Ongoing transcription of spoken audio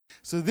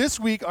So this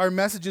week, our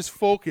message's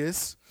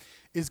focus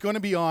is going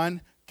to be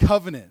on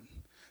covenant.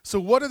 So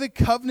what are the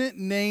covenant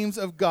names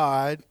of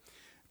God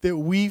that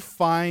we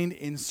find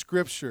in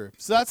Scripture?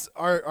 So that's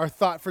our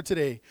thought for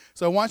today.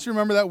 So I want you to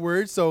remember that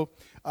word. So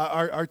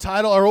our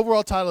title, our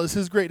overall title is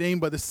His Great Name,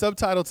 but the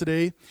subtitle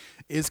today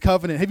is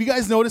covenant. Have you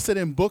guys noticed that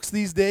in books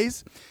these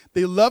days,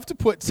 they love to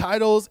put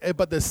titles,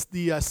 but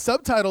the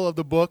subtitle of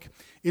the book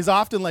is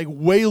often like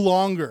way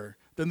longer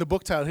than the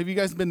book title. Have you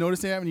guys been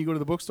noticing that when you go to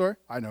the bookstore?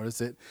 I notice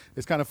it.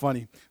 It's kind of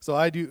funny. So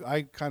I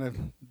kind of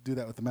do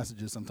that with the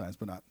messages sometimes,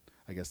 but not,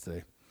 I guess,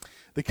 today.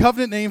 The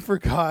covenant name for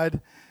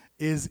God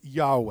is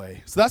Yahweh.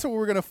 So that's what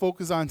we're going to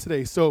focus on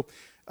today. So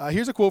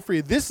here's a quote for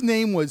you. This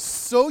name was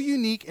so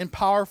unique and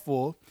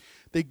powerful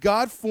that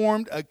God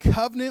formed a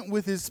covenant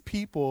with His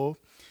people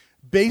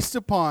based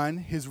upon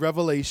His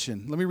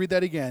revelation. Let me read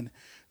that again.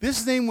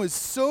 This name was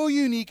so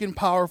unique and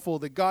powerful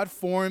that God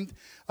formed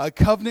a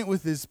covenant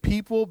with His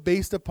people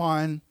based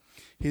upon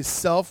His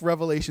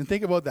self-revelation.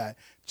 Think about that.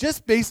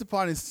 Just based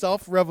upon His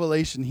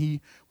self-revelation,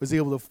 He was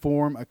able to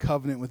form a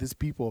covenant with His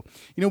people.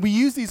 You know, we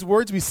use these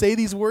words, we say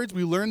these words,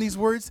 we learn these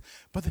words,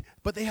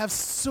 but they have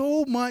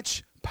so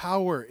much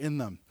power in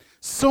them.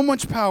 So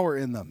much power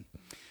in them.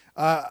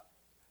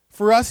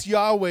 For us,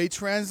 Yahweh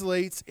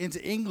translates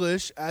into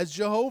English as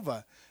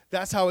Jehovah.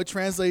 That's how it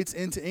translates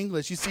into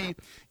English. You see,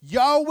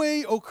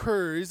 Yahweh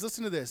occurs,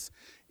 listen to this,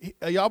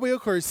 Yahweh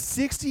occurs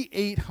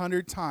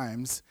 6,800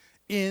 times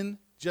in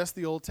just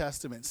the Old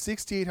Testament.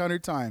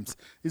 6,800 times.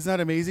 Isn't that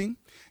amazing?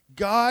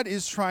 God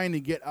is trying to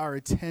get our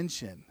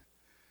attention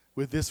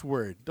with this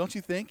word. Don't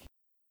you think?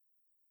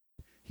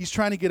 He's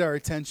trying to get our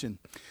attention.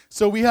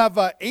 So we have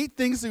 8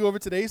 things to go over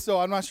today, so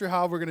I'm not sure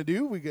how we're going to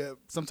do.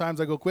 Sometimes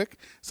I go quick,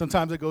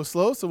 sometimes I go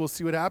slow, so we'll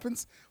see what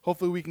happens.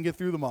 Hopefully we can get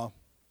through them all.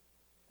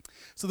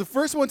 So the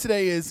first one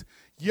today is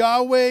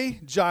Yahweh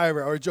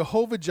Jireh, or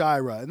Jehovah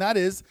Jireh, and that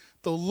is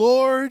the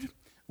Lord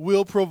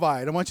will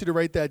provide. I want you to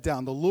write that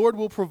down. The Lord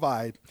will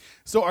provide.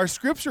 So our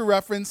scripture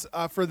reference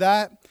for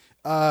that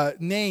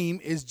name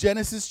is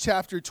Genesis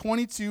chapter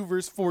 22,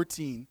 verse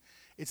 14.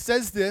 It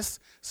says this,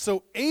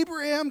 so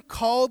Abraham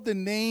called the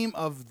name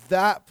of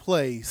that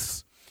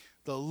place,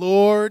 the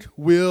Lord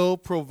will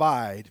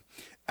provide.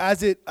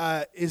 As it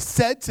is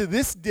said to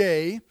this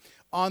day,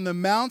 on the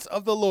mount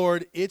of the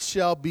Lord it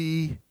shall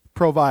be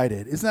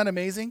provided. Isn't that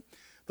amazing?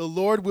 The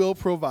Lord will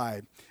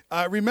provide.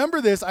 Remember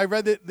this. I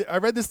read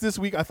this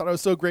week. I thought it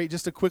was so great.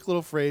 Just a quick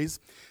little phrase.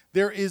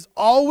 There is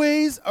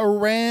always a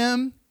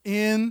ram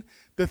in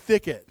the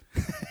thicket.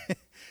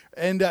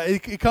 And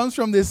it comes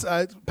from this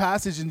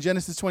passage in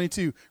Genesis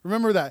 22.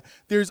 Remember that.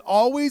 There's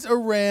always a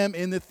ram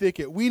in the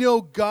thicket. We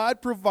know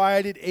God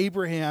provided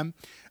Abraham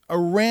a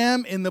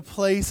ram in the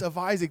place of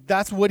Isaac.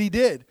 That's what He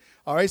did.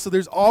 All right, so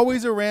there's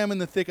always a ram in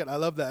the thicket. I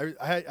love that.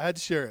 I had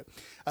to share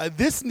it.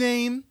 This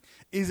name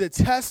is a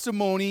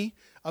testimony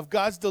of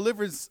God's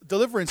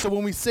deliverance. So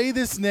when we say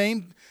this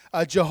name,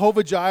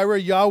 Jehovah Jireh,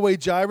 Yahweh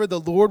Jireh, the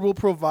Lord will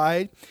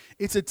provide,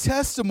 it's a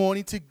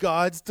testimony to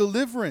God's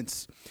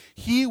deliverance.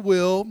 He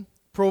will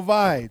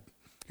provide.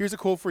 Here's a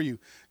quote for you.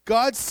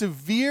 God's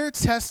severe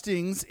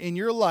testings in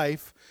your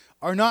life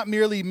are not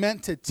merely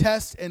meant to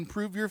test and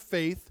prove your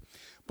faith,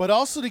 but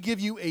also to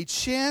give you a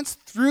chance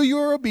through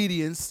your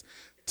obedience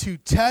to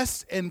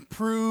test and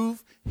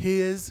prove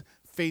His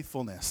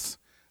faithfulness.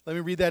 Let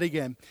me read that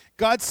again.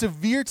 God's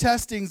severe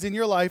testings in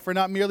your life are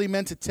not merely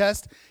meant to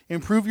test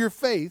and prove your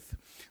faith,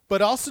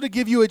 but also to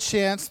give you a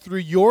chance through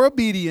your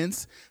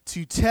obedience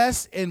to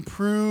test and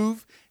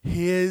prove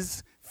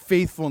His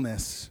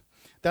faithfulness.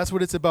 That's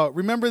what it's about.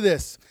 Remember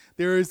this.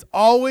 There is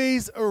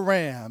always a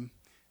ram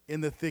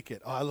in the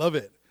thicket. Oh, I love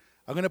it.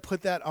 I'm going to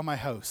put that on my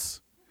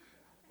house.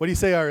 What do you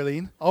say,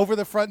 Arlene? Over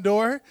the front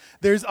door?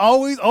 There's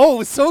always,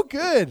 it's so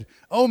good.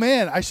 Oh,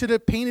 man, I should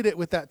have painted it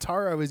with that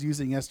tar I was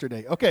using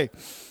yesterday. Okay.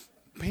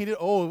 Painted,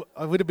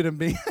 I would have been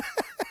amazing.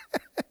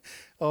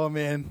 Oh,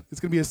 man,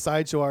 it's going to be a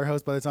sideshow at our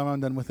house by the time I'm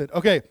done with it.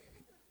 Okay.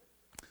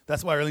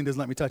 That's why Arlene doesn't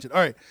let me touch it.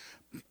 All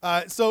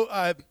right. So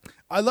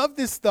I love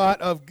this thought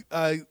of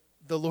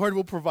the Lord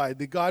will provide,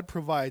 that God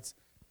provides.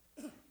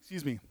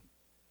 Excuse me.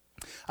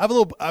 I have a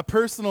little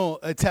personal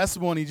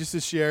testimony just to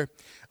share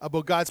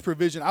about God's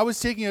provision. I was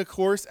taking a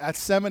course at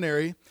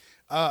seminary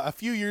a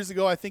few years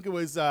ago. I think it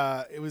was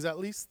at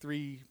least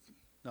 3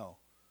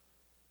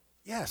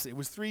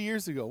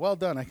 years ago. Well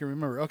done, I can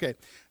remember. Okay,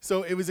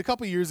 so it was a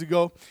couple years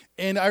ago,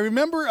 and I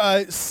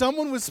remember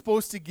someone was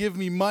supposed to give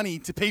me money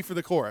to pay for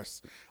the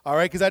course, all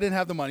right, because I didn't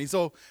have the money.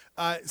 So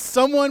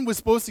someone was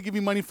supposed to give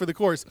me money for the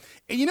course.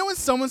 And you know when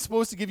someone's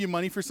supposed to give you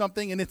money for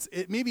something, and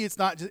maybe it's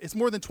not, it's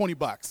more than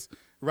 $20,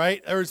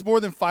 right? Or it's more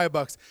than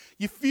 $5.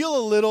 You feel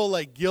a little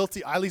like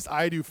guilty, at least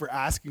I do, for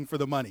asking for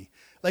the money.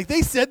 Like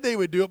they said they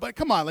would do it, but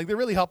come on, like they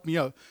really helped me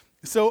out.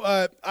 So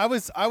I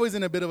was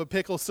in a bit of a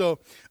pickle. So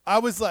I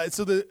was like,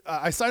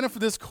 I signed up for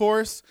this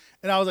course,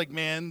 and I was like,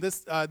 man,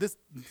 this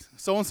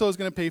so and so is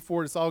going to pay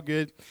for it. It's all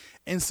good.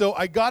 And so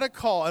I got a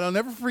call, and I'll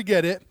never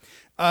forget it.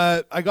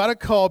 I got a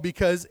call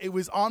because it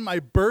was on my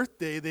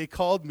birthday. They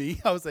called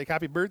me. I was like,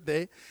 happy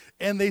birthday.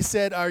 And they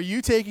said, are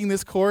you taking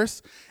this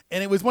course?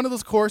 And it was one of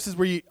those courses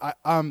where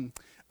I'm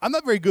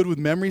not very good with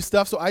memory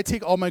stuff, so I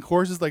take all my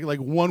courses like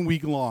 1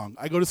 week long.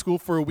 I go to school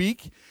for a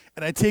week,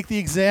 and I take the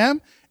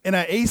exam, and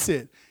I ace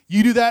it.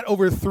 You do that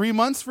over 3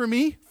 months for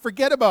me,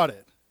 forget about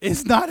it.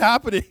 It's not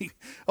happening.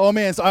 Oh,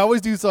 man, so I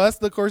always do. So that's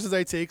the courses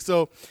I take.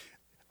 So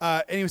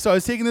anyway, so I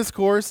was taking this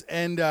course,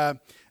 and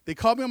they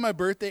called me on my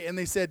birthday, and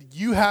they said,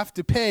 you have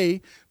to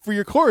pay for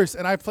your course.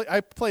 And I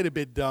played a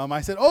bit dumb.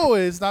 I said, oh,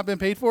 it's not been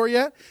paid for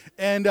yet?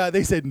 And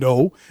they said,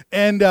 no.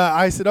 And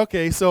I said,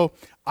 okay. So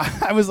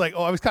I was like,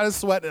 I was kind of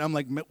sweating. I'm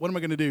like, what am I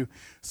going to do?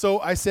 So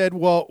I said,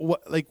 well,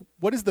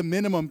 what is the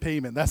minimum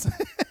payment?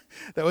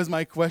 That was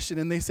my question.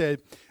 And they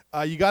said,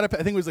 you got to pay,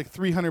 I think it was like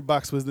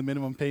 $300 was the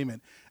minimum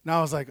payment. And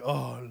I was like,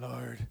 oh,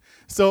 Lord.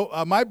 So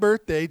my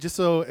birthday, just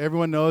so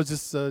everyone knows,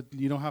 just so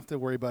you don't have to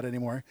worry about it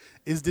anymore,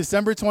 is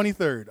December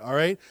 23rd, all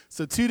right?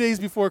 So 2 days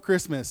before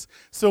Christmas.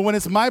 So when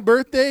it's my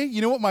birthday,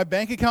 you know what my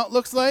bank account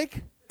looks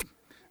like?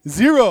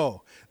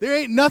 Zero. There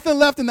ain't nothing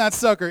left in that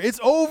sucker. It's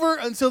over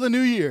until the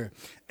new year.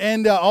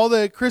 And all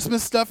the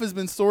Christmas stuff has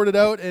been sorted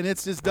out, and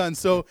it's just done.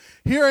 So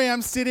here I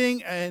am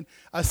sitting at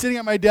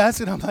my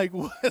desk, and I'm like,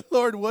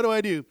 Lord, what do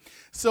I do?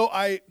 So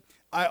I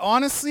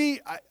honestly,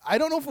 I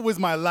don't know if it was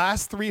my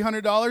last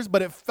 $300,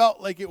 but it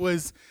felt like it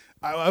was.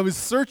 I was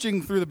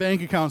searching through the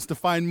bank accounts to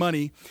find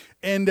money,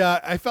 and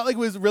I felt like it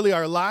was really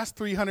our last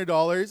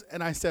 $300,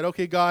 and I said,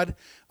 okay, God,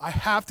 I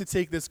have to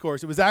take this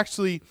course. It was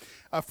actually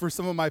for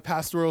some of my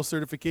pastoral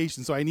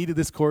certifications, so I needed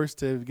this course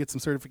to get some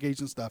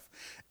certification stuff.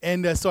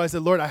 And so I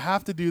said, Lord, I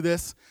have to do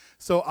this,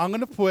 so I'm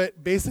going to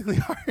put basically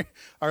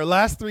our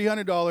last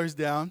 $300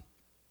 down,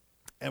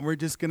 and we're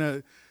just going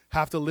to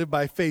have to live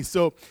by faith.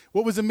 So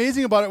what was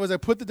amazing about it was I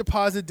put the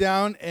deposit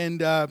down,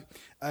 and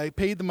I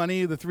paid the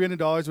money, the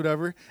 $300,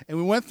 whatever, and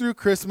we went through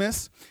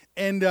Christmas,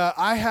 and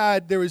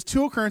there was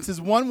 2 occurrences.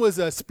 One was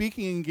a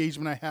speaking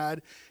engagement I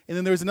had, and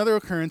then there was another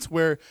occurrence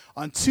where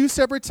on 2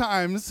 separate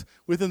times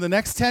within the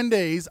next 10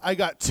 days, I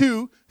got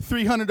 2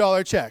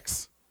 $300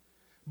 checks.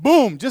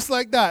 Boom, just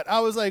like that. I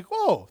was like,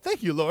 whoa,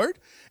 thank you, Lord.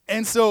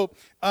 And so,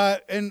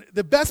 and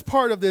the best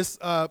part of this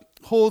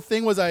whole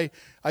thing was I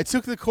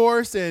took the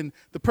course, and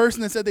the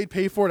person that said they'd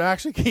pay for it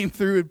actually came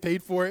through and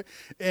paid for it,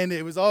 and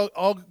it was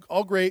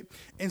all great.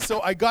 And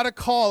so I got a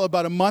call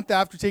about a month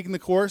after taking the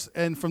course,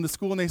 and from the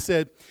school, and they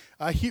said,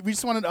 we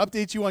just wanted to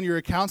update you on your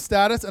account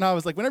status. And I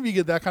was like, whenever you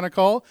get that kind of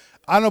call,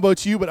 I don't know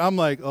about you, but I'm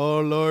like,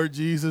 oh, Lord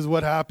Jesus,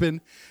 what happened?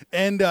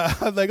 And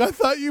I'm like, I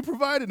thought you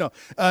provided. No.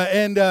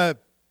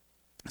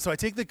 So I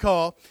take the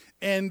call,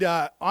 and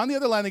on the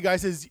other line, the guy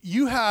says,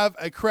 you have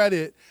a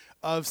credit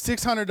of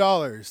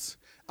 $600.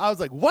 I was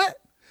like, what?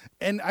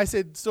 And I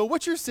said, so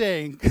what you're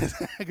saying,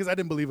 because I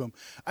didn't believe him.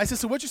 I said,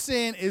 so what you're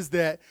saying is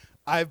that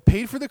I've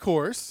paid for the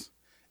course,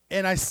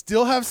 and I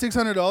still have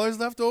 $600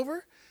 left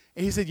over?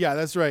 And he said, yeah,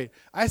 that's right.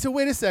 I said,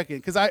 wait a second,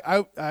 because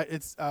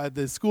it's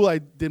the school I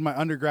did my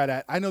undergrad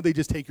at. I know they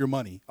just take your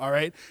money, all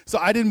right? So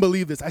I didn't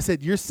believe this. I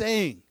said, you're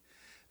saying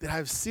that I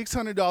have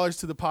 $600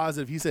 to the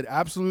positive? He said,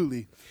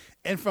 absolutely.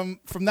 And from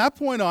that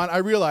point on, I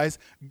realized,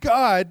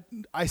 God,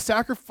 I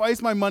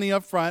sacrificed my money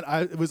up front.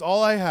 It was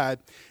all I had.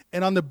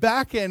 And on the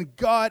back end,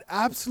 God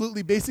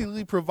absolutely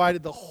basically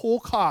provided the whole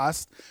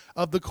cost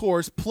of the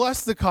course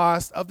plus the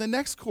cost of the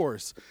next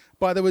course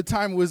by the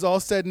time it was all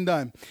said and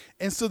done.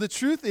 And so the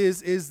truth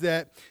is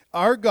that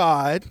our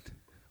God,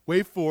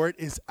 wait for it,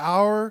 is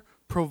our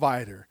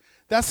provider.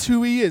 That's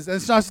who he is. And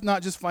it's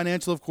not just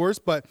financial, of course,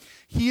 but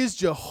he is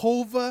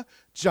Jehovah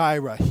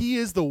Jireh. He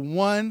is the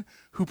one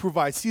who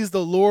provides. He is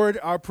the Lord,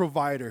 our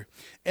provider.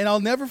 And I'll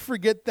never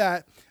forget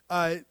that.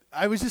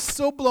 I was just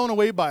so blown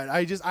away by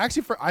it.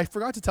 I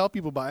forgot to tell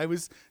people about it. I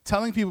was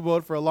telling people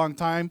about it for a long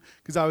time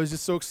because I was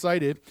just so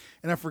excited,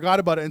 and I forgot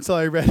about it until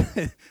I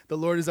read the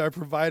Lord is our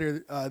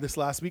provider this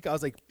last week. I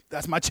was like,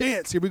 that's my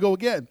chance. Here we go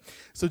again.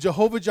 So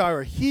Jehovah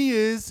Jireh, he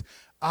is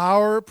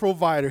our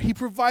provider. He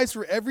provides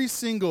for every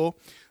single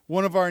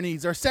one of our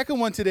needs. Our second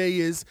one today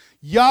is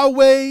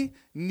Yahweh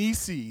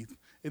Nisi.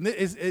 And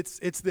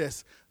it's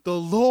this. The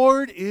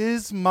Lord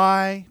is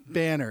my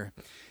banner.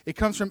 It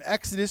comes from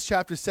Exodus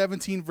chapter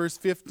 17, verse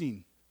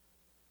 15.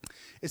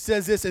 It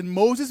says this, and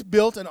Moses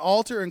built an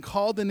altar and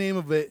called the name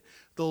of it,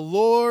 the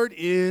Lord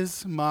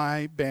is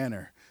my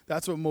banner.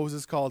 That's what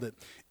Moses called it.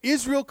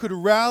 Israel could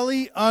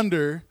rally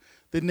under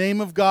the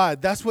name of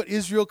God. That's what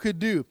Israel could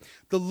do.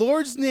 The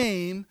Lord's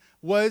name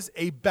was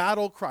a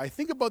battle cry.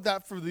 Think about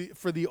that for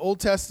the Old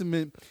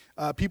Testament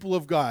people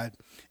of God,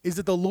 is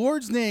that the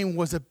Lord's name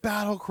was a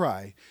battle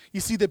cry. You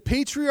see, the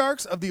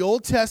patriarchs of the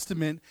Old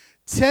Testament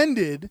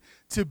tended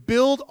to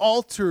build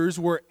altars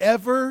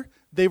wherever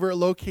they were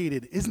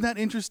located. Isn't that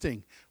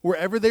interesting?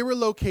 Wherever they were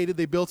located,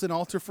 they built an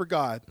altar for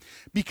God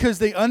because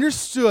they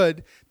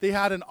understood they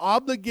had an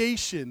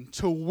obligation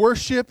to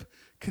worship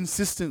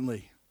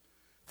consistently.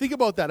 Think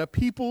about that, a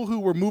people who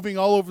were moving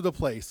all over the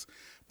place,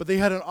 but they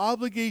had an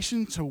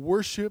obligation to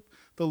worship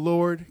the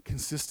Lord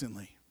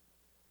consistently.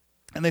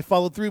 And they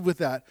followed through with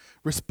that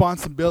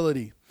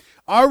responsibility.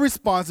 Our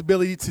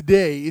responsibility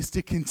today is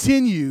to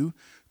continue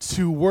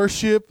to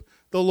worship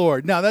the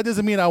Lord. Now, that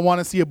doesn't mean I want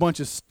to see a bunch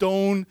of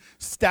stone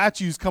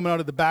statues coming out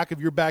of the back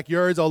of your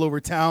backyards all over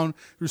town,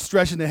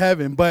 stretching to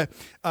heaven. But,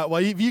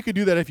 you could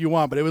do that if you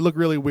want, but it would look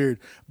really weird.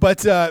 But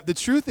the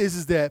truth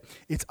is that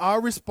it's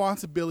our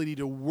responsibility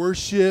to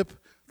worship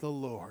the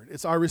Lord.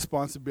 It's our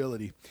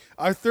responsibility.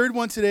 Our third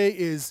one today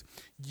is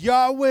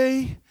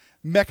Yahweh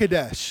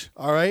Mekadesh.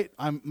 All right?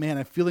 I'm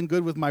feeling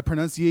good with my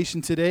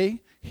pronunciation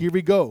today. Here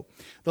we go.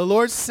 The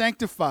Lord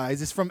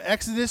sanctifies. It's from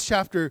Exodus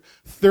chapter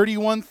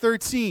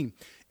 31:13.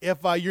 If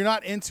you're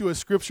not into a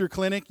scripture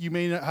clinic, you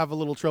may not have a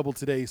little trouble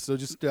today. So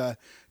just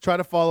try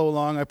to follow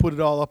along. I put it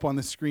all up on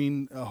the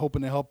screen,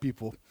 hoping to help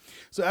people.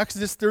 So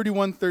Exodus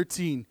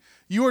 31:13.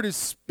 You are to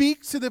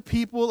speak to the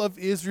people of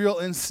Israel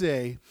and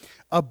say,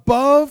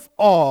 above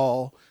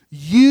all,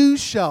 you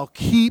shall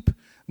keep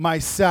my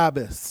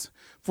Sabbaths.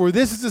 For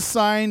this is a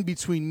sign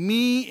between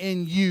me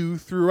and you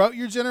throughout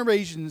your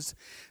generations,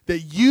 that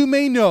you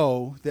may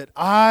know that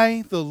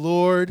I, the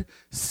Lord,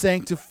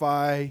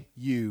 sanctify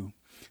you.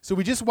 So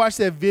we just watched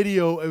that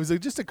video. It was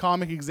just a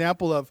comic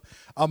example of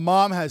a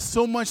mom has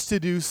so much to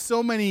do,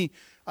 so many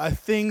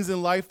things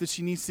in life that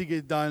she needs to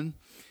get done,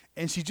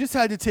 and she just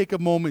had to take a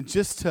moment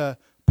just to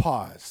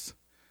pause,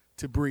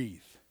 to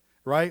breathe,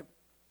 right?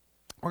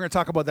 We're going to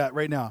talk about that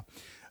right now.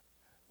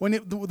 When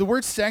the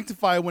word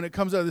sanctify, when it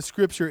comes out of the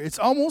scripture, it's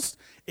almost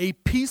a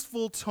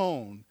peaceful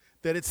tone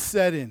that it's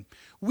set in.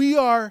 We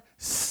are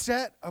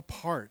set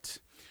apart.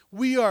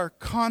 We are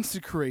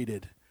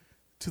consecrated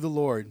to the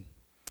Lord.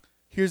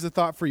 Here's a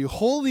thought for you.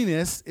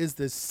 Holiness is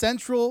the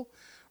central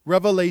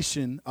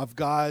revelation of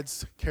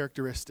God's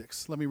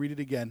characteristics. Let me read it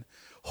again.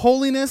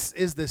 Holiness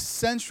is the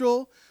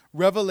central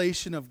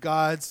revelation of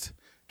God's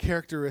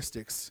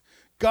characteristics.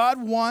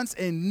 God wants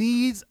and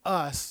needs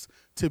us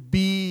to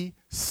be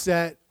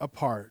set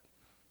apart.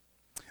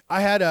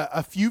 I had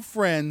a few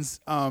friends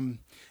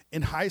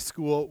in high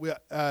school.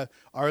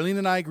 Arlene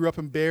and I grew up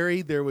in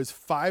Barrie. There was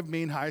 5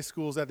 main high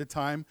schools at the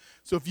time.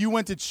 So if you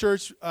went to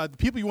church, the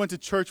people you went to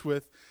church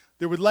with,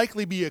 there would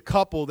likely be a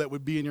couple that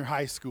would be in your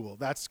high school.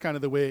 That's kind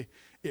of the way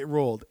it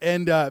rolled.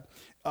 And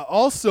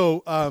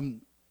also,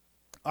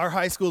 our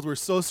high schools were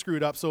so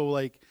screwed up. So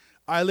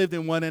I lived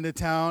in one end of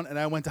town, and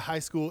I went to high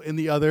school in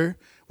the other.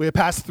 We had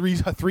passed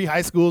three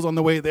high schools on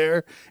the way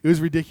there. It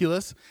was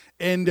ridiculous.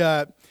 And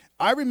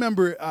I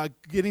remember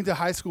getting to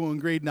high school in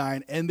grade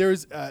 9, and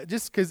there's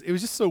just because it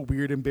was just so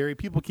weird in Barrie.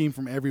 People came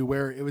from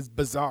everywhere. It was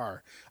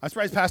bizarre. I'm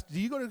surprised, Pastor,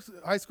 do you go to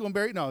high school in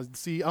Barrie? No,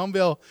 see,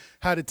 Elmville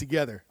had it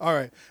together. All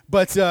right,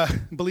 but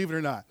believe it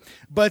or not.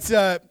 But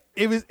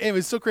it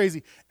was so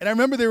crazy. And I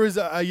remember there was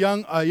a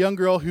young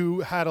girl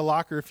who had a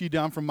locker a few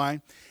down from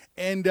mine,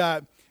 and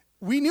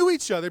we knew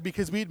each other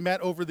because we'd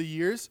met over the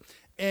years.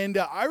 And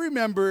I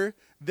remember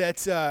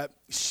that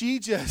she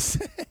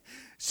just...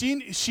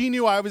 She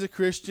knew I was a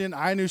Christian.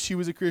 I knew she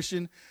was a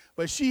Christian,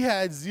 but she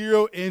had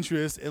zero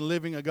interest in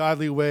living a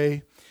godly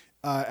way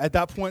at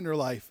that point in her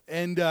life.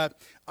 And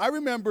I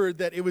remember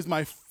that it was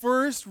my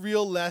first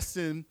real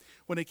lesson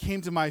when it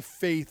came to my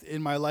faith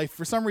in my life.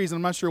 For some reason,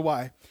 I'm not sure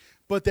why,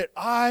 but that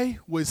I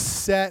was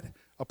set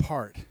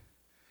apart.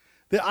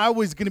 That I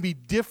was going to be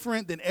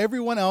different than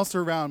everyone else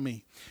around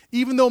me.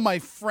 Even though my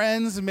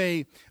friends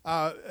may,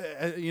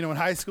 in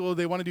high school,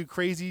 they want to do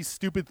crazy,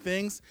 stupid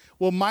things.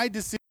 Well, my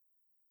decision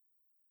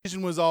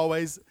was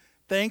always,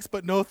 thanks,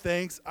 but no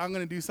thanks. I'm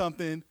going to do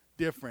something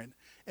different.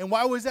 And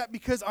why was that?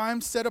 Because I'm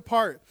set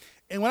apart.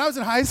 And when I was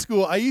in high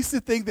school, I used to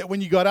think that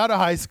when you got out of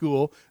high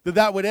school,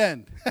 that would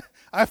end.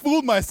 I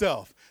fooled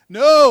myself.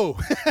 No.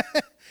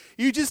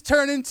 You just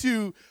turn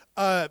into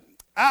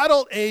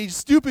adult age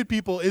stupid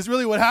people is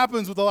really what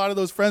happens with a lot of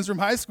those friends from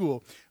high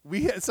school.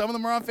 Some of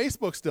them are on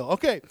Facebook still.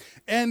 Okay.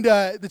 And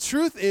the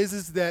truth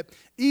is that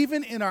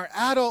even in our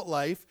adult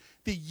life,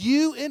 that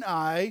you and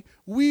I,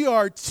 we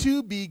are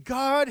to be,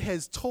 God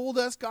has told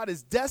us, God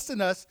has destined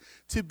us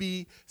to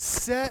be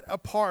set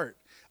apart.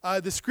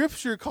 The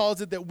scripture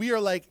calls it that we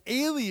are like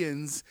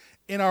aliens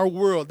in our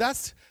world.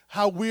 That's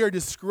how we are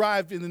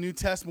described in the New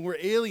Testament. We're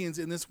aliens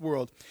in this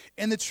world.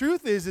 And the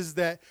truth is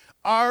that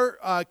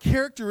our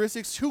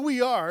characteristics, who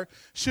we are,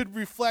 should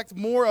reflect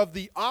more of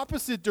the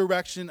opposite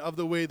direction of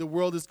the way the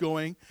world is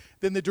going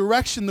than the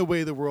direction the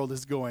way the world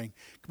is going.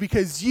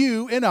 Because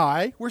you and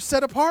I, we're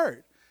set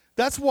apart.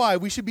 That's why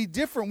we should be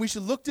different. We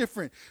should look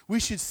different. We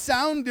should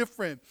sound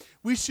different.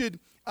 We should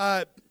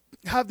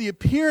have the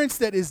appearance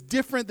that is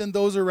different than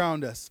those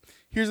around us.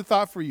 Here's a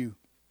thought for you,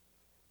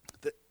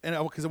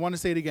 because I want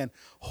to say it again.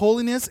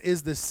 Holiness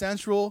is the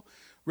central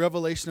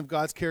revelation of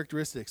God's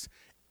characteristics.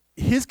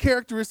 His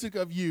characteristic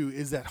of you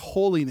is that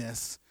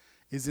holiness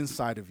is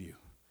inside of you,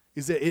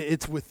 is that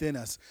it's within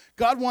us.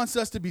 God wants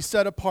us to be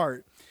set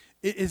apart.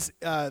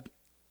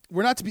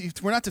 We're not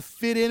to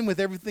fit in with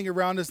everything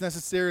around us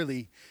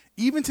necessarily.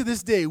 Even to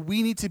this day,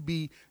 we need to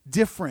be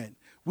different.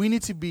 We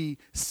need to be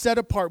set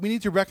apart. We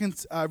need to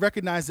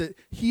recognize that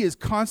He has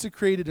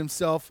consecrated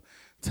Himself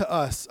to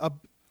us.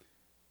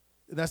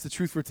 That's the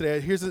truth for today.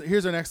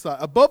 Here's our next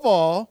thought. Above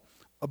all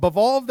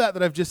of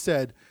that I've just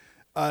said,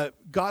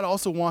 God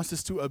also wants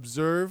us to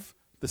observe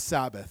the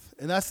Sabbath.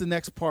 And that's the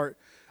next part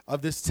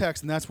of this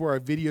text, and that's where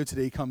our video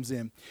today comes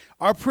in.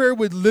 Our prayer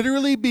would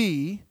literally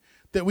be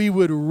that we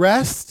would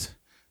rest,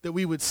 that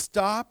we would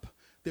stop,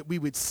 that we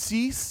would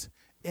cease,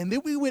 and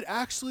that we would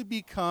actually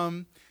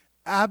become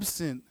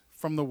absent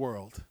from the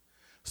world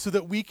so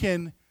that we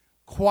can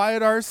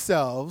quiet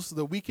ourselves, so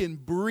that we can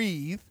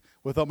breathe,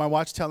 without my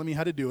watch telling me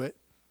how to do it,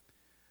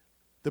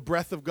 the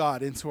breath of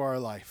God into our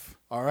life,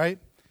 all right?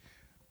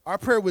 Our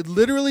prayer would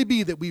literally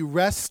be that we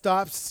rest,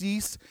 stop,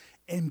 cease,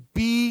 and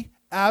be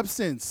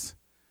absent.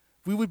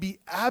 We would be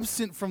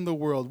absent from the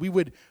world. We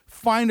would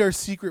find our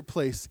secret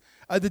place.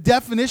 The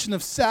definition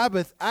of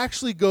Sabbath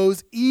actually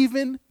goes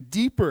even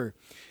deeper.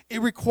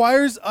 It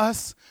requires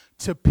us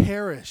to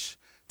perish,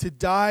 to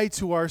die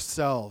to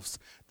ourselves.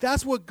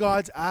 That's what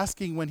God's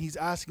asking when he's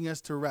asking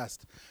us to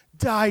rest.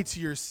 Die to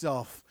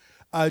yourself.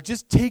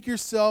 Just take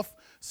yourself,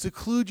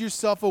 seclude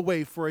yourself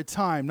away for a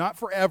time, not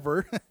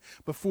forever,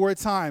 but for a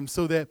time,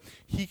 so that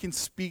he can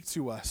speak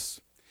to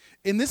us.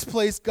 In this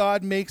place,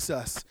 God makes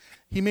us.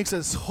 He makes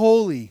us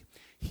holy.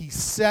 He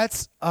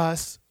sets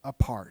us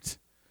apart.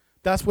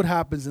 That's what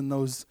happens in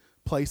those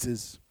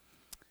places.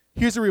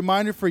 Here's a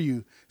reminder for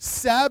you.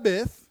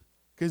 Sabbath,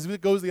 because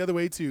it goes the other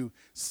way too,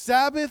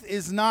 Sabbath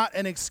is not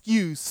an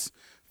excuse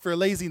for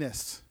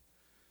laziness.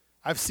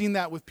 I've seen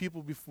that with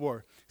people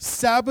before.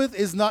 Sabbath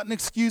is not an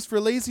excuse for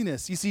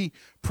laziness. You see,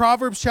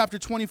 Proverbs chapter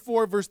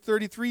 24, verse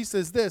 33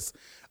 says this,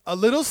 a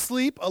little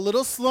sleep, a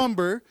little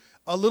slumber,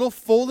 a little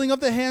folding of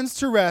the hands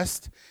to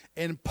rest,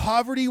 and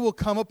poverty will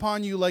come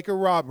upon you like a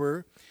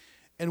robber,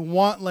 and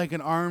want like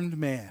an armed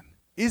man.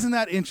 Isn't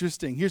that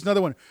interesting? Here's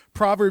another one.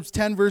 Proverbs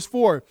 10, verse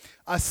 4.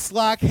 A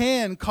slack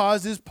hand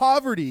causes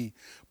poverty,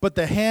 but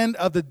the hand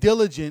of the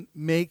diligent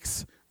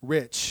makes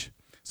rich.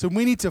 So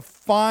we need to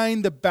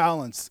find the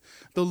balance.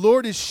 The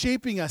Lord is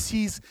shaping us.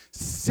 He's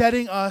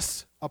setting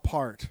us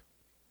apart.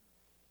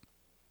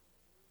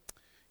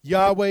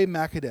 Yahweh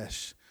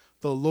Makadesh.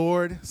 The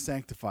Lord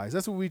sanctifies.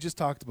 That's what we just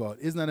talked about.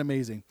 Isn't that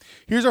amazing?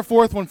 Here's our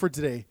fourth one for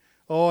today.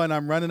 Oh, and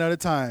I'm running out of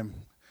time.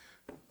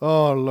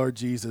 Oh, Lord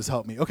Jesus,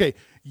 help me. Okay,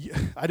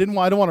 I don't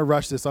want to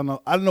rush this. I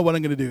don't know what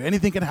I'm going to do.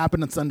 Anything can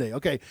happen on Sunday.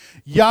 Okay,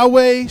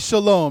 Yahweh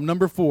Shalom,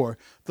 number 4.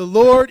 The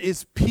Lord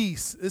is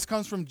peace. This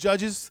comes from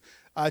Judges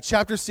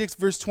chapter 6,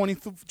 verse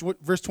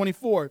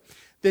 24.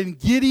 Then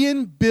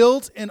Gideon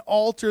built an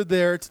altar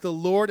there to the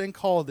Lord and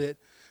called it,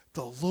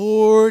 the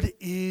Lord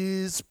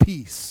is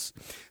peace.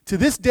 To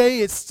this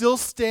day, it still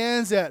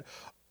stands at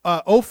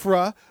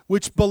Ophrah,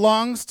 which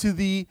belongs to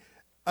the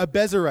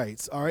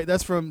Abezerites. All right,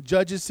 that's from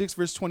Judges 6,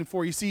 verse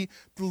 24. You see,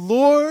 the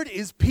Lord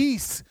is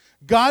peace.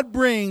 God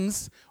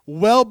brings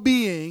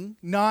well-being,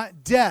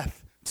 not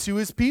death, to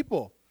his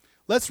people.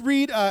 Let's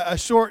read a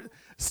short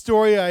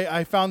story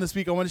I found this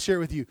week. I want to share it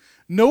with you.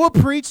 Noah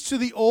preached to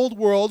the old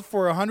world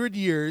for 100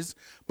 years,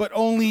 but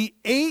only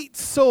 8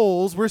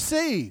 souls were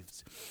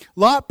saved.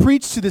 Lot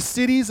preached to the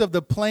cities of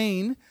the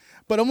plain,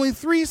 but only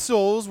 3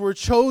 souls were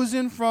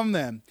chosen from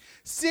them.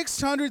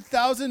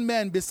 600,000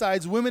 men,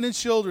 besides women and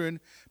children,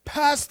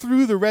 passed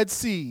through the Red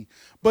Sea,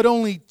 but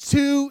only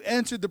 2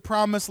 entered the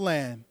promised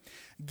land.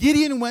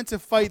 Gideon went to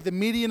fight the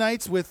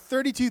Midianites with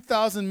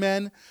 32,000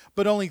 men,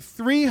 but only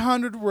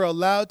 300 were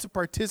allowed to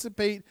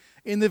participate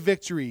in the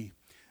victory.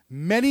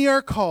 Many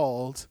are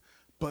called,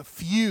 but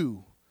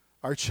few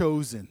are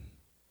chosen.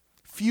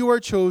 Few are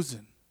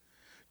chosen.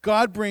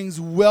 God brings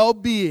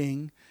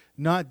well-being,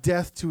 not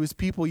death, to his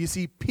people. You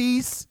see,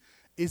 peace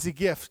is a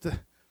gift.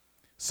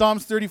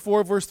 Psalms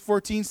 34, verse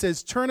 14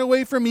 says, turn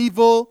away from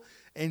evil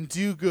and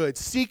do good.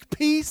 Seek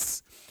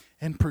peace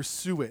and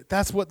pursue it.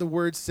 That's what the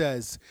word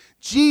says.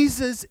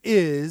 Jesus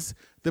is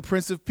the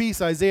Prince of Peace.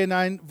 Isaiah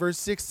 9, verse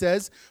 6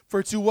 says,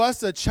 for to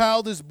us a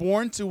child is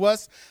born, to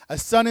us a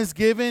son is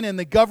given, and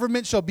the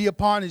government shall be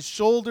upon his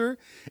shoulder,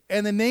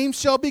 and the name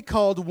shall be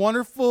called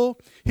Wonderful.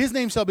 His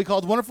name shall be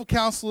called Wonderful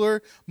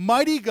Counselor,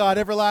 Mighty God,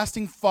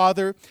 Everlasting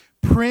Father,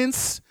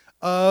 Prince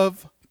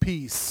of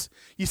Peace.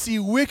 You see,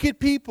 wicked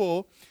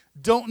people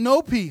don't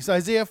know peace.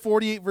 Isaiah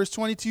 48, verse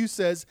 22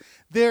 says,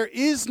 there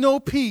is no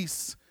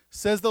peace,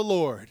 says the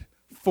Lord,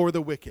 for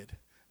the wicked.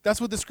 That's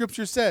what the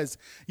scripture says.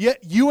 Yet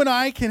you and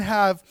I can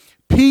have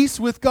peace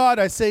with God.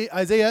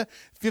 Isaiah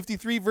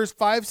 53, verse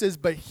 5 says,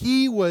 but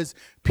he was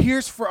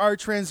pierced for our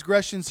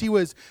transgressions. He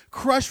was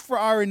crushed for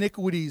our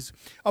iniquities.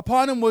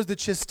 Upon him was the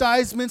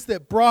chastisements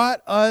that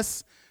brought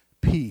us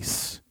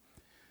peace.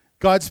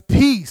 God's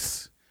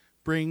peace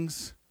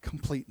brings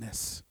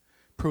completeness,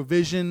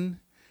 provision,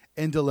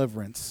 and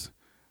deliverance.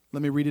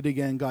 Let me read it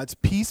again. God's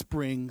peace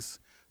brings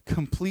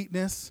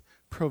completeness,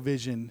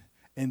 provision,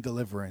 and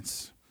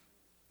deliverance.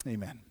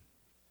 Amen.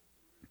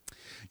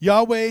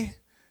 Yahweh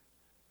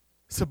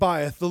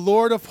Sabaoth, the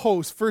Lord of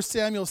hosts, 1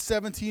 Samuel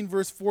 17,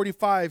 verse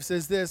 45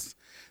 says this,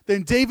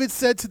 then David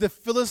said to the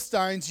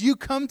Philistines, you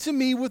come to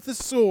me with a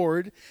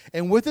sword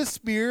and with a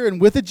spear and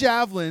with a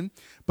javelin,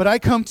 but I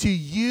come to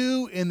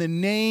you in the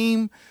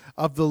name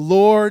of the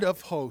Lord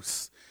of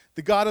hosts,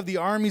 the God of the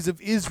armies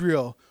of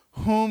Israel,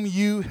 whom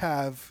you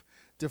have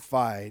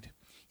defied.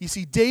 You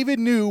see, David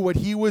knew what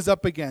he was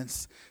up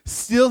against.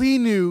 Still he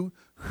knew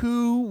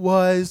who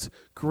was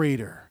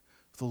greater,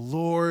 the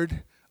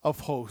Lord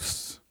of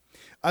hosts.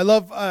 I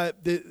love,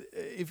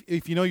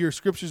 if you know your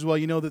scriptures well,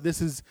 you know that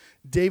this is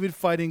David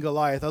fighting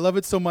Goliath. I love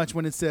it so much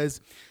when it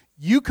says,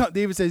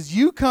 David says,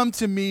 you come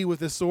to me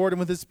with a sword and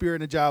with a spear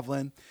and a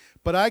javelin,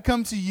 but I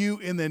come to you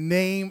in the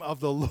name of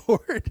the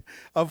Lord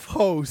of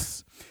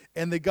hosts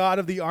and the God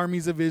of the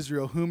armies of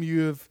Israel, whom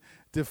you have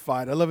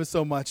defied. I love it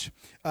so much.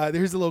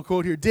 Here's a little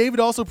quote here. David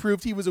also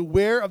proved he was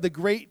aware of the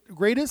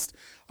greatest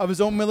of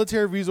his own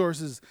military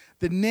resources.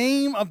 The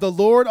name of the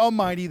Lord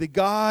Almighty, the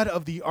God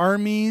of the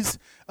armies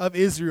of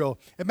Israel.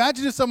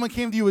 Imagine if someone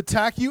came to you,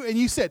 attack you, and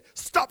you said,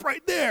 stop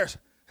right there.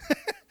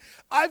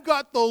 I've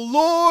got the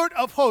Lord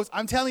of hosts.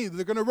 I'm telling you,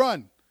 they're going to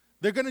run.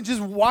 They're going to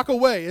just walk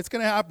away. It's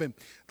going to happen.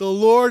 The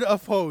Lord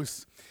of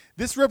hosts.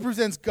 This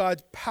represents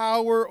God's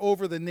power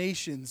over the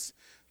nations,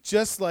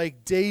 just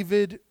like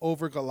David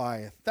over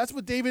Goliath. That's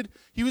what David,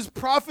 he was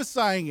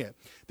prophesying it,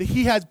 that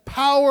he has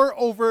power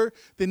over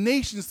the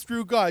nations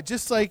through God,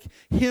 just like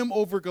him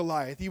over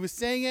Goliath. He was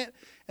saying it,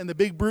 and the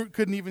big brute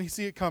couldn't even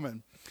see it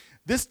coming.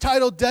 This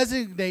title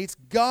designates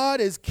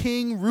God as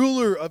king,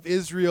 ruler of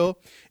Israel,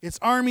 its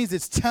armies,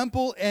 its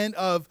temple, and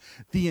of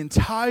the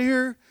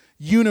entire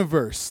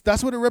universe.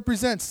 That's what it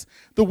represents.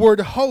 The word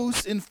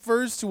host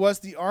infers to us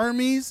the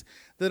armies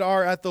that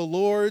are at the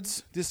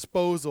Lord's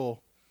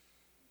disposal.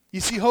 You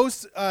see,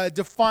 host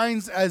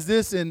defines as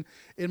this in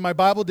my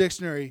Bible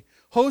dictionary.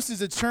 Host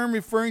is a term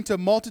referring to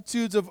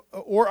multitudes of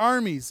or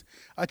armies.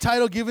 A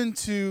title given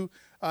to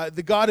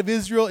the God of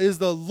Israel is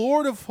the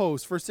Lord of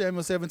hosts, 1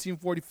 Samuel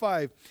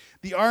 17:45.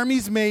 The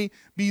armies may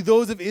be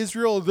those of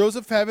Israel or those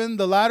of heaven,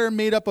 the latter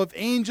made up of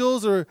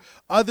angels or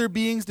other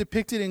beings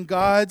depicted in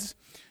God's,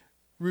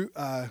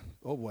 I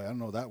don't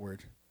know that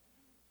word.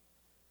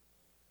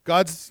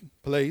 God's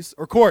place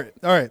or court.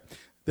 All right.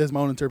 There's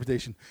my own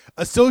interpretation.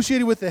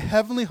 Associated with the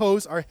heavenly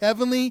hosts are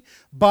heavenly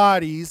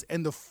bodies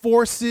and the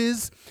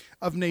forces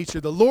of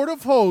nature. The Lord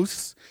of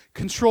hosts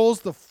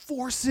controls the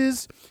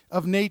forces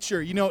of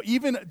nature. You know,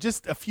 even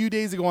just a few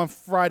days ago on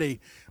Friday,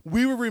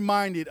 we were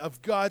reminded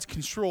of God's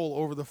control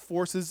over the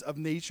forces of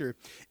nature.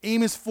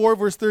 Amos 4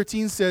 verse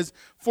 13 says,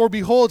 "For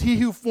behold, he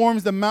who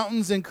forms the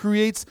mountains and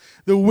creates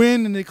the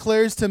wind and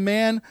declares to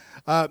man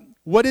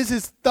what is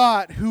his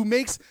thought, who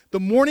makes the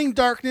morning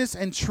darkness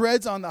and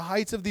treads on the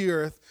heights of the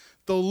earth.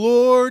 The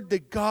Lord, the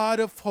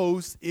God of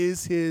hosts,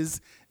 is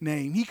his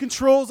name." He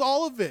controls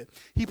all of it.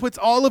 He puts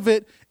all of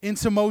it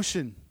into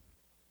motion.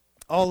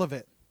 All of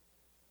it.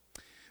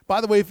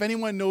 By the way, if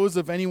anyone knows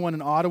of anyone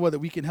in Ottawa that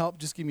we can help,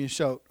 just give me a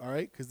shout, all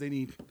right? Because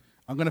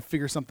I'm going to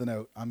figure something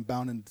out. I'm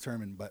bound and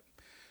determined, but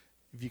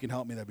if you can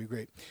help me, that'd be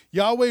great.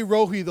 Yahweh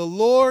Rohi, the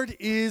Lord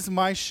is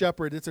my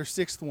shepherd. It's our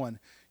sixth one.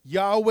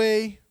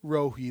 Yahweh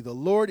Rohi, the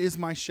Lord is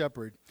my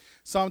shepherd.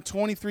 Psalm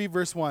 23,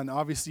 verse 1.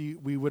 Obviously,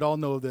 we would all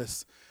know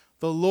this.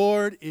 The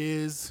Lord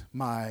is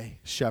my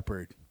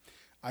shepherd.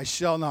 I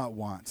shall not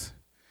want.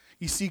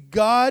 You see,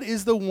 God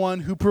is the one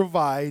who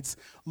provides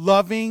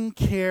loving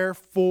care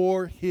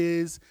for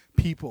his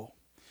people.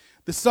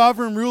 The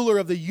sovereign ruler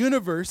of the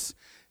universe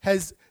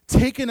has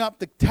taken up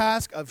the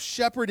task of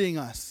shepherding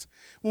us.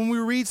 When we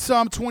read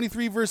Psalm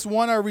 23, verse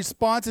 1, our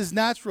response is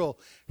natural.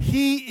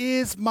 He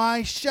is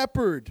my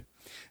shepherd.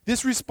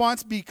 This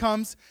response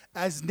becomes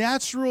as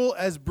natural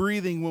as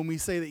breathing when we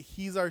say that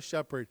he's our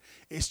shepherd.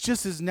 It's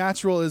just as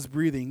natural as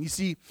breathing. You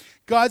see,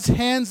 God's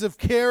hands of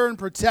care and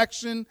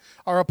protection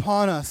are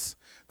upon us.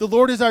 The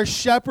Lord is our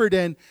shepherd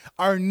and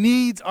our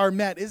needs are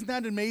met. Isn't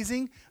that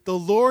amazing? The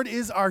Lord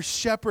is our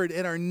shepherd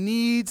and our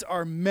needs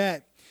are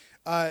met.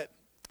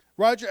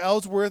 Roger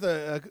Ellsworth,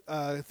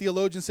 a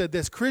theologian, said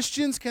this: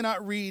 Christians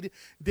cannot read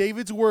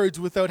David's words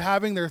without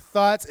having their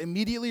thoughts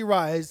immediately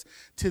rise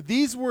to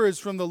these words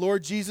from the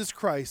Lord Jesus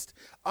Christ.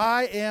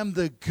 I am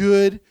the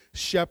good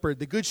shepherd.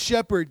 The good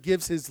shepherd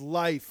gives his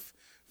life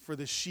for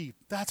the sheep.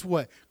 That's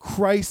what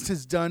Christ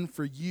has done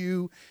for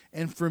you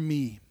and for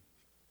me.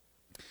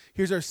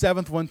 Here's our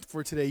seventh one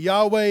for today.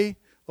 Yahweh.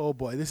 Oh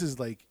boy, this is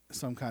like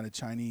some kind of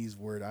Chinese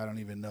word. I don't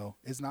even know.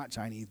 It's not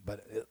Chinese,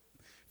 but it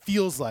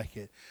feels like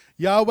it.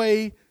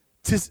 Yahweh.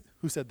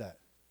 Who said that?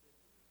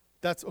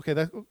 That's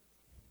okay.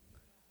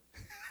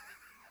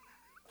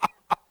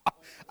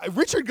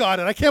 Richard got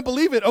it. I can't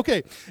believe it.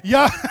 Okay.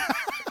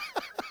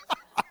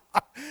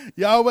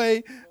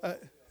 Yahweh.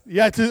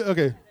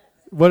 Okay.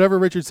 Whatever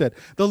Richard said.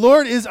 The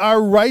Lord is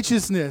our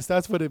righteousness.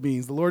 That's what it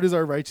means. The Lord is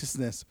our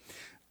righteousness.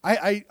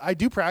 I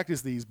do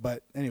practice these,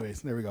 but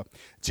anyways, there we go.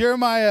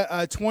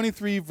 Jeremiah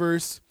 23,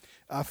 verse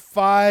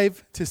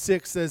 5 to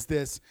 6 says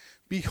this: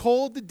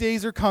 Behold, the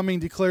days are coming,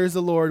 declares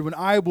the Lord, when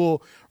I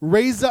will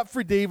raise up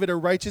for David a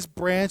righteous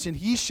branch, and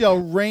he shall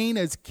reign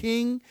as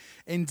king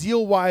and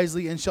deal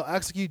wisely, and shall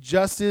execute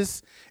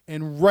justice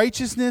and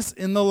righteousness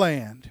in the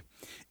land.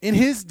 In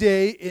his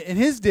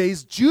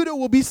days, Judah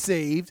will be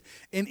saved,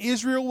 and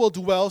Israel will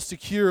dwell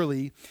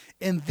securely.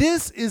 And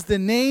this is the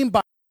name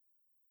by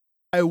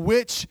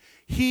which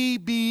he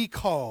be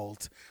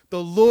called.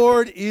 The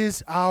Lord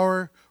is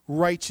our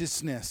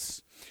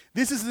righteousness.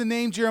 This is the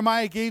name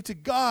Jeremiah gave to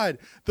God,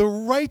 the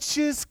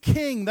righteous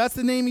king. That's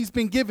the name he's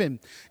been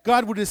given.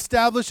 God would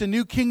establish a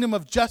new kingdom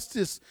of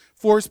justice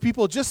for his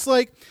people. Just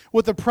like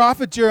what the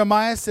prophet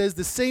Jeremiah says,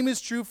 the same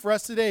is true for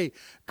us today.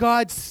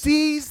 God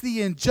sees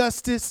the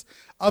injustice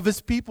of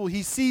his people.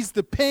 He sees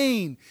the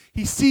pain.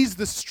 He sees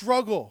the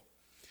struggle.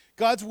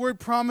 God's word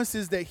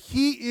promises that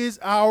he is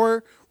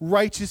our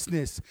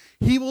righteousness.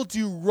 He will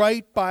do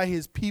right by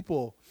his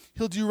people.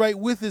 He'll do right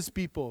with his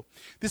people.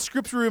 This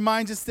scripture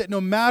reminds us that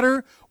no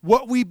matter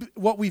what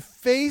we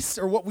face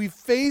or what we've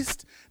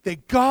faced,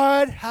 that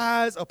God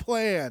has a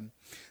plan.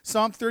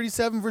 Psalm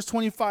 37 verse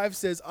 25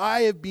 says,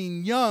 I have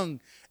been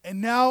young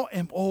and now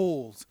am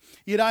old,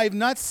 yet I have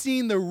not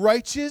seen the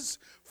righteous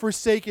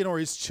forsaken or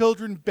his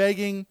children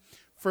begging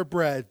for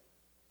bread.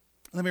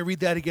 Let me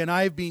read that again.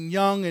 I have been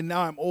young and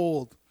now I'm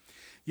old,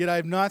 yet I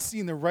have not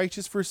seen the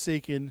righteous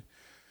forsaken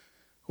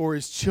or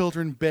his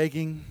children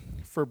begging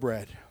for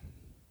bread.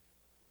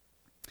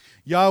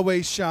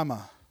 Yahweh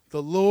Shammah,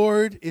 the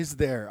Lord is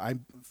there. I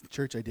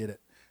did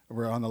it.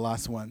 We're on the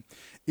last one.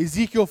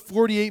 Ezekiel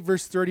 48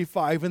 verse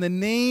 35, and the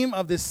name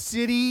of the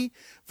city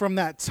from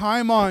that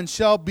time on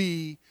shall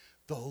be,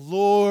 the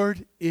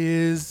Lord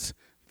is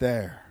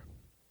there.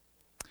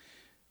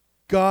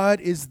 God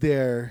is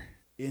there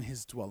in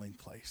his dwelling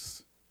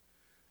place.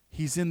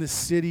 He's in the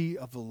city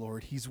of the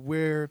Lord. He's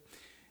where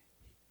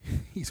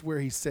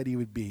he said he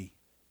would be.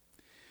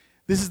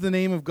 This is the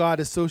name of God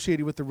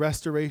associated with the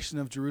restoration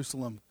of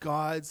Jerusalem,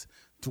 God's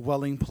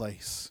dwelling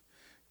place.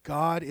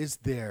 God is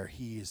there.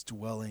 He is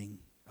dwelling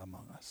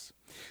among us.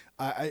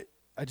 I'm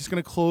just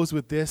going to close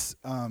with this.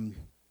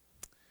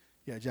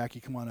 Jackie,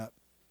 come on up.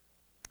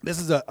 This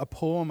is a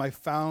poem I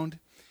found,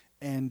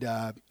 and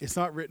it's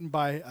not written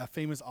by a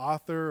famous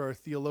author or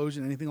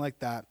theologian, anything like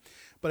that.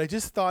 But I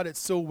just thought it's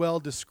so well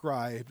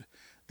described.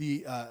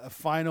 The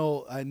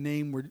final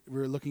name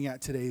we're looking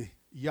at today,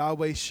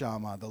 Yahweh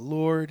Shammah, the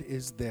Lord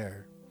is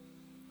there.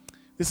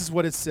 This is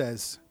what it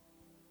says.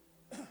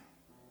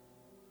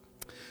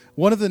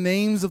 One of the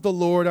names of the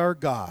Lord our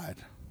God,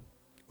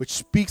 which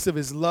speaks of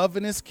his love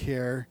and his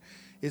care,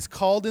 is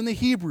called in the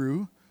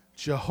Hebrew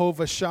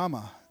Jehovah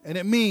Shammah. And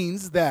it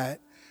means that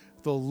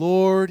the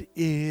Lord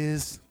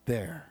is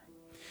there.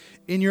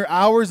 In your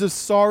hours of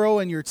sorrow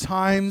and your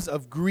times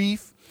of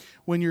grief,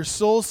 when your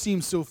soul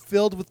seems so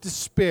filled with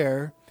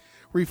despair,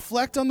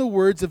 reflect on the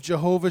words of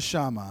Jehovah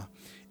Shammah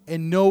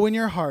and know in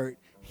your heart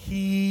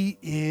he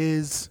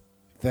is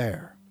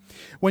there.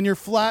 When you're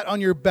flat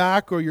on your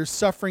back or you're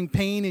suffering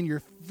pain and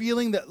you're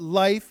feeling that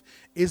life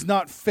is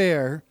not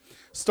fair,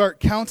 start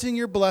counting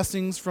your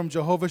blessings from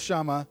Jehovah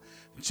Shammah.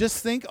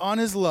 Just think on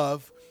his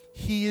love.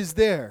 He is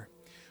there.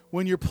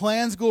 When your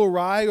plans go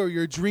awry or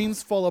your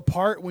dreams fall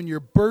apart, when your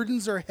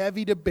burdens are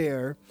heavy to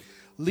bear,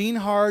 lean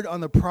hard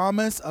on the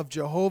promise of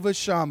Jehovah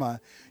Shammah.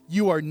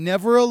 You are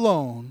never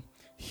alone.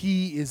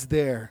 He is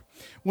there.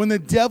 When the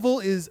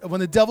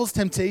devil's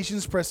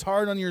temptations press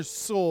hard on your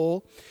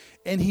soul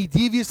and he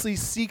deviously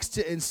seeks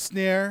to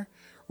ensnare,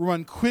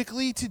 run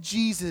quickly to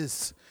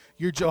Jesus,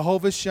 your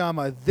Jehovah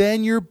Shammah.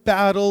 Then your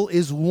battle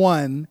is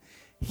won.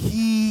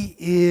 He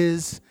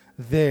is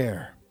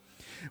there.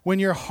 When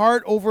your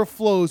heart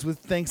overflows with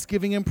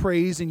thanksgiving and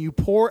praise and you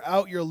pour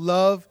out your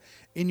love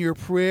in your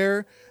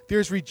prayer,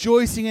 there's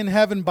rejoicing in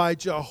heaven by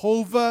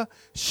Jehovah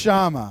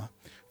Shammah.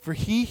 For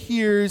he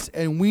hears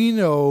and we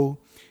know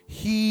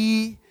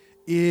he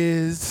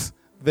is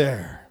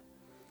there.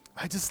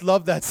 I just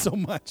love that so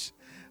much.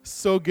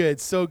 So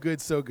good, so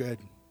good, so good.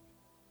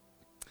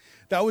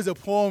 That was a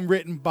poem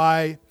written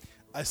by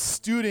a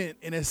student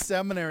in a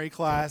seminary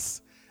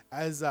class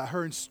as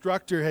her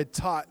instructor had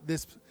taught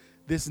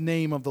this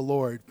name of the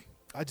Lord.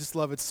 I just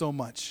love it so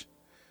much.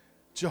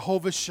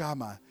 Jehovah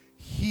Shammah.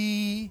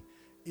 He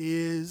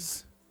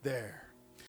is there.